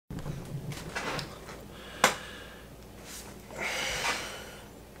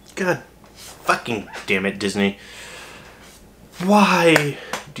God fucking damn it, Disney. Why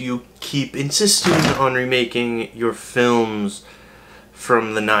do you keep insisting on remaking your films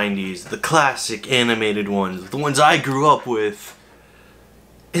from the 90s, the classic animated ones, the ones I grew up with,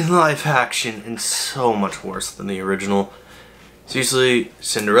 in live action, and so much worse than the original? Seriously,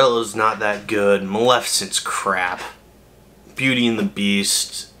 Cinderella's not that good, Maleficent's crap, Beauty and the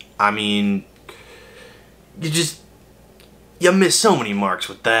Beast, I mean, you miss so many marks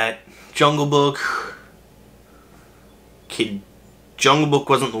with that. Jungle Book, okay, Jungle Book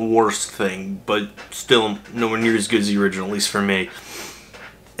wasn't the worst thing, but still nowhere near as good as the original, at least for me.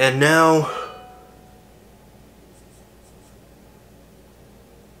 And now,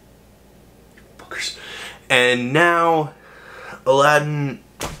 fuckers. And now, Aladdin,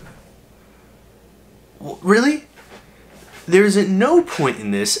 really? There's at no point in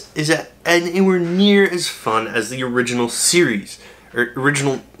this is that anywhere near as fun as the original series, or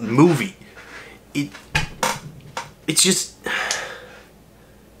original movie. It's just,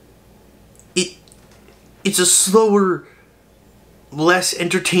 it's a slower, less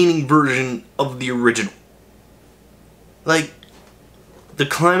entertaining version of the original. Like, the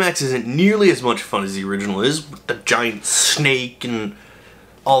climax isn't nearly as much fun as the original is, with the giant snake and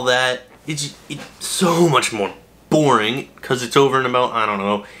all that. It's so much more boring, because it's over in about, I don't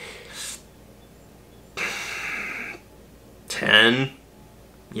know, 10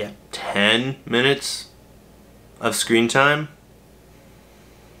 minutes of screen time.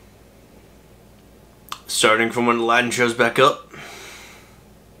 Starting from when Aladdin shows back up.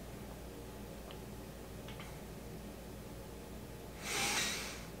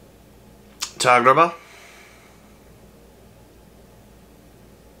 Tagraba.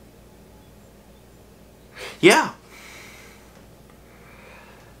 Yeah.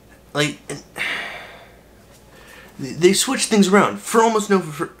 Like, they switch things around for almost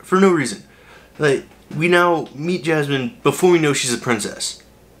for no reason. Like, we now meet Jasmine before we know she's a princess.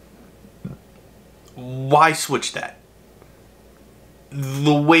 Why switch that?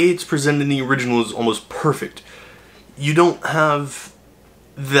 The way it's presented in the original is almost perfect. You don't have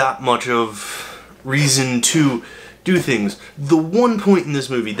that much of reason to do things. The one point in this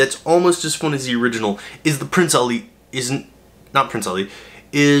movie that's almost as fun as the original is the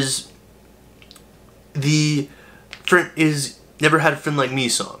the friend is Never Had a Friend Like Me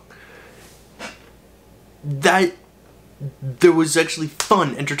song. That, there was actually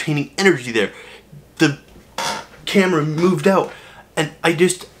fun, entertaining energy there. The camera moved out, and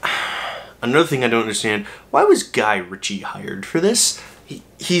another thing I don't understand, why was Guy Ritchie hired for this?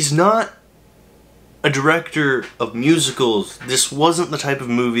 He's not a director of musicals. This wasn't the type of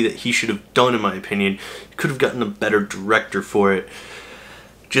movie that he should have done, in my opinion. He could have gotten a better director for it.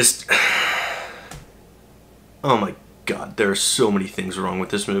 Just, oh my god, there are so many things wrong with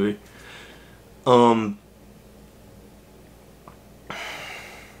this movie.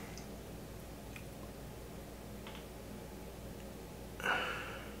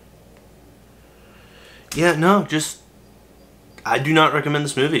 Yeah, no, I do not recommend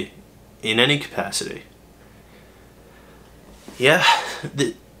this movie in any capacity. Yeah,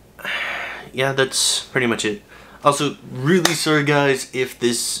 that's pretty much it. Also, really sorry guys if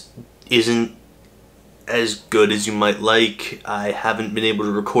this isn't as good as you might like. I haven't been able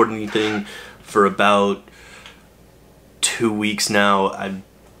to record anything for about 2 weeks now. I've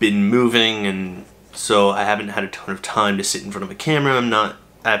been moving, and so I haven't had a ton of time to sit in front of a camera.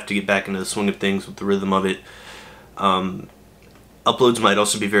 I have to get back into the swing of things with the rhythm of it. Uploads might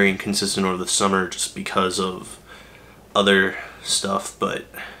also be very inconsistent over the summer just because of other stuff, but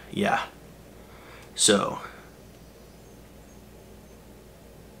yeah. So,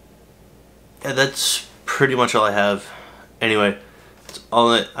 yeah, that's pretty much all I have. Anyway, that's all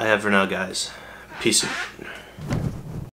that I have for now, guys. Peace out.